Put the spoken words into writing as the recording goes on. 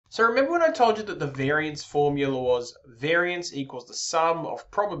So remember when I told you that the variance formula was variance equals the sum of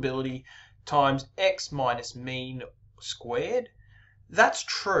probability times x minus mean squared? That's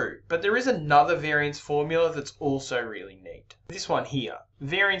true, but there is another variance formula that's also really neat. This one here.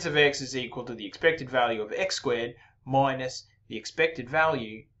 Variance of x is equal to the expected value of x squared minus the expected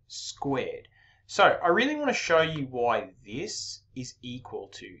value squared. So I really want to show you why this is equal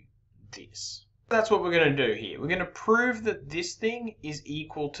to this. That's what we're going to do here. We're going to prove that this thing is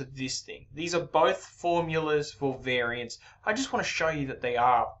equal to this thing. These are both formulas for variance. I just want to show you that they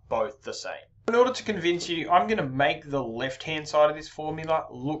are both the same. In order to convince you, I'm going to make the left-hand side of this formula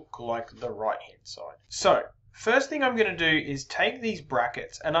look like the right-hand side. So, first thing I'm going to do is take these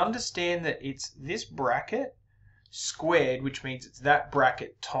brackets and understand that it's this bracket squared, which means it's that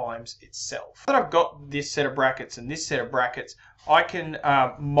bracket times itself. Now that I've got this set of brackets and this set of brackets, I can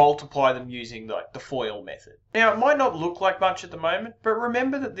multiply them using the FOIL method. Now, it might not look like much at the moment, but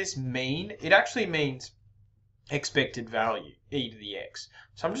remember that this mean, it actually means expected value, e to the x.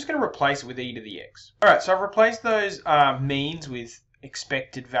 So I'm just going to replace it with e to the x. Alright, so I've replaced those means with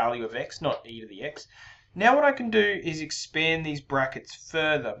expected value of x, not e to the x. Now what I can do is expand these brackets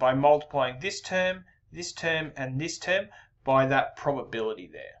further by multiplying this term, and this term by that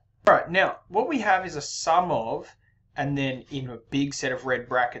probability there. Alright, now what we have is a sum of, and then in a big set of red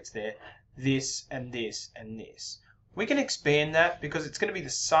brackets there, this and this and this. We can expand that because it's going to be the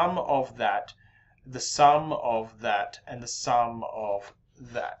sum of that, the sum of that, and the sum of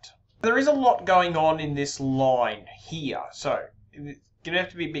that. There is a lot going on in this line here, so you're going to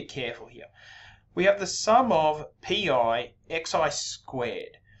have to be a bit careful here. We have the sum of pi xi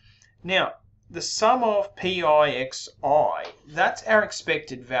squared. Now, the sum of pi xi, that's our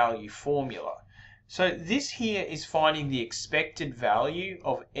expected value formula. So this here is finding the expected value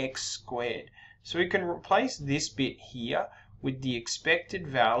of x squared. So we can replace this bit here with the expected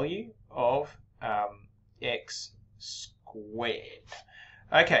value of x squared.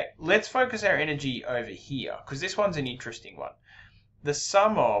 Okay, let's focus our energy over here, because this one's an interesting one. The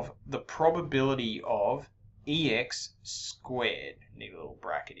sum of the probability of ex squared. Need a little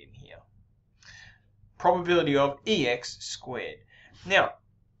bracket in here. Probability of ex squared. Now,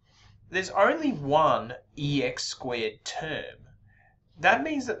 there's only one ex squared term. That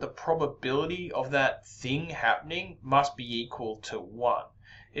means that the probability of that thing happening must be equal to 1.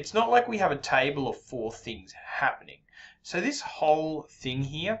 It's not like we have a table of 4 things happening. So this whole thing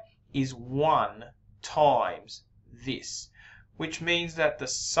here is 1 times this, which means that the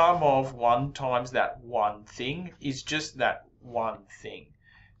sum of 1 times that one thing is just that one thing.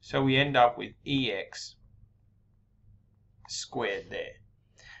 So we end up with ex squared there.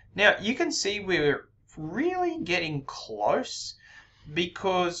 Now you can see we're really getting close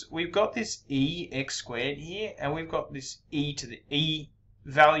because we've got this ex squared here and we've got this e to the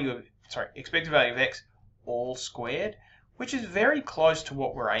expected value of x all squared, which is very close to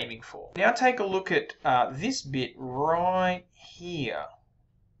what we're aiming for. Now take a look at this bit right here.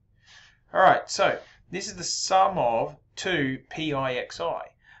 Alright, so this is the sum of 2 pixi,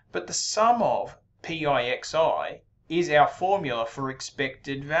 but the sum of pixi is our formula for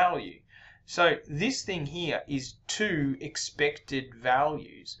expected value. So this thing here is 2 expected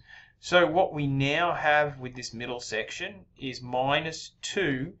values. So what we now have with this middle section is minus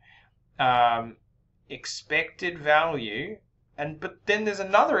 2 expected value, but then there's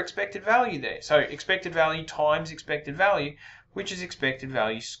another expected value there. So expected value times expected value, which is expected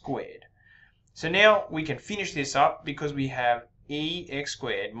value squared. So now we can finish this up because we have ex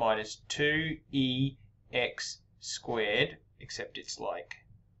squared minus 2ex squared, except it's like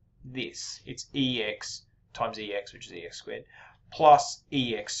this. It's ex times ex, which is ex squared, plus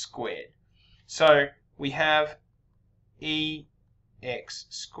ex squared. So we have ex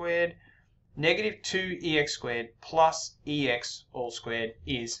squared, negative 2ex squared plus ex all squared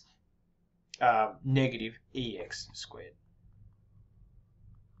is negative ex squared.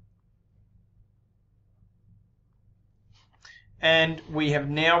 And we have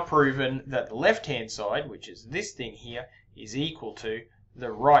now proven that the left-hand side, which is this thing here, is equal to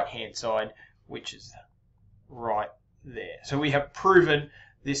the right-hand side, which is right there. So we have proven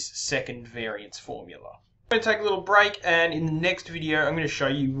this second variance formula. I'm going to take a little break, and in the next video I'm going to show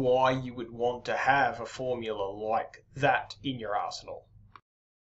you why you would want to have a formula like that in your arsenal.